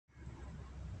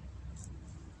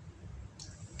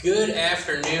Good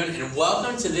afternoon and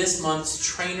welcome to this month's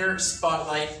Trainer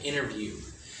Spotlight interview.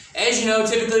 As you know,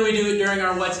 typically we do it during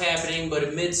our What's Happening, but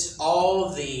amidst all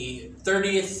the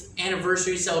 30th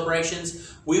anniversary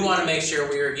celebrations, we want to make sure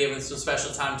we are giving some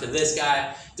special time to this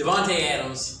guy, DeVonte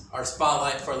Adams, our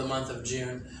spotlight for the month of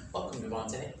June. Welcome,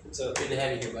 DeVonte. What's up? Good to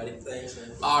have you here, buddy. Thanks,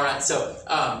 man. All right, so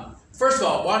first of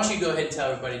all, why don't you go ahead and tell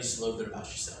everybody just a little bit about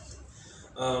yourself.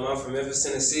 I'm from Memphis,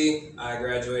 Tennessee. I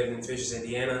graduated in Fishers,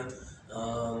 Indiana.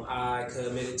 I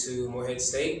committed to Morehead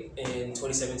State in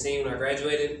 2017 when I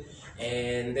graduated,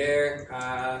 and there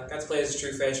I got to play as a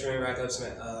true freshman, rack up some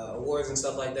awards and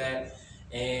stuff like that,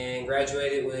 and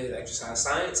graduated with exercise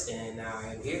science, and now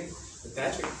I am here with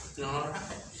Patrick. All right.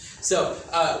 So,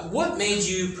 what made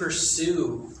you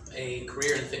pursue a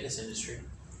career in the fitness industry?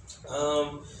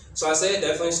 So I say it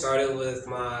definitely started with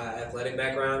my athletic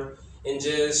background and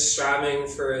just striving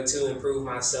to improve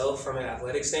myself from an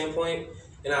athletic standpoint.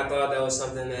 And I thought that was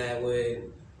something that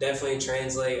would definitely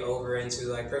translate over into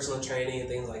like personal training and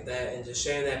things like that, and just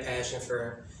sharing that passion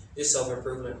for just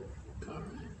self-improvement. All right.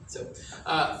 So,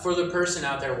 for the person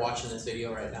out there watching this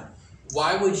video right now,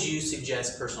 why would you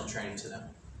suggest personal training to them?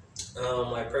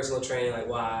 Like personal training, like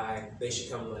why they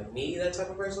should come like me, that type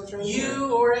of personal training?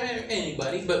 You or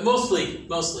anybody, but mostly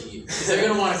you, because they're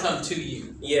going to want to come to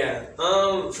you. Yeah.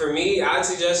 For me, I'd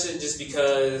suggest it just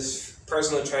because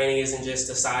personal training isn't just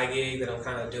a side gig that I'm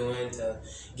kind of doing to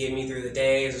get me through the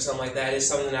days or something like that. It's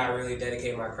something that I really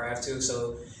dedicate my craft to.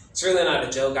 So it's really not a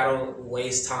joke. I don't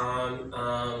waste time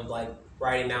like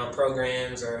writing down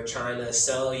programs or trying to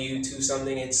sell you to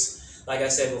something. It's, like I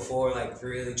said before, like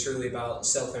really truly about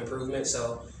self-improvement.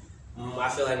 So I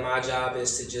feel like my job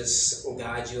is to just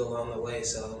guide you along the way.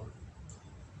 So,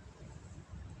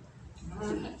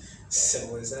 so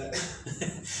what is that?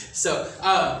 So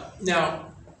now,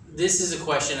 this is a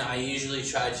question I usually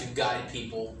try to guide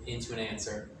people into an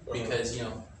answer because, you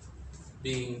know,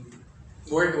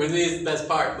 working with me is the best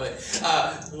part. But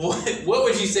what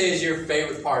would you say is your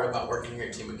favorite part about working here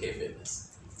at Team McKay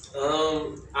Fitness?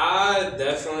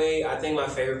 I think my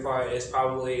favorite part is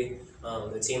probably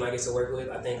the team I get to work with.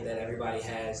 I think that everybody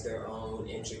has their own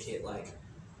intricate, like,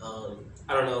 I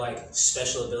don't know, like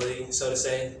special ability, so to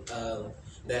say,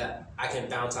 that I can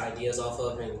bounce ideas off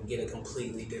of and get a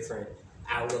completely different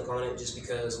outlook on it. Just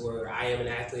because where I am an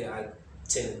athlete, I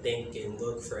tend to think and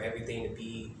look for everything to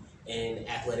be an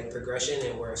athletic progression,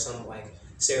 and where some like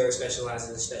Sarah specializes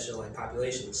in special like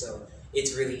populations. So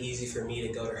it's really easy for me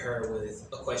to go to her with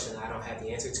a question that I don't have the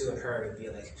answer to, and her to be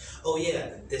like, oh yeah,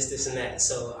 this and that.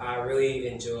 So I really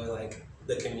enjoy like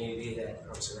the community that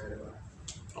I'm surrounded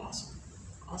by. Awesome.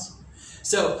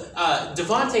 So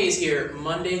DeVonte is here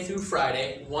Monday through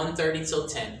Friday, 1:30 till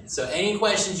 10. So any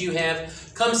questions you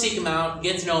have, come seek him out,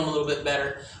 get to know him a little bit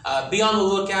better. Be on the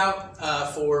lookout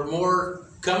for more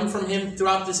coming from him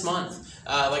throughout this month.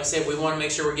 Like I said, we want to make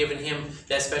sure we're giving him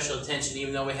that special attention,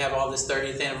 even though we have all this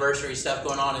 30th anniversary stuff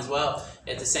going on as well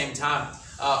at the same time.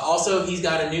 Also, he's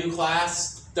got a new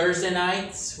class Thursday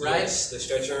nights, right? Yes, the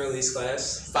stretch and release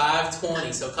class.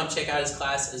 5:20, so come check out his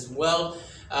class as well.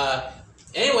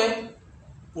 Anyway,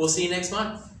 we'll see you next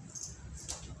month.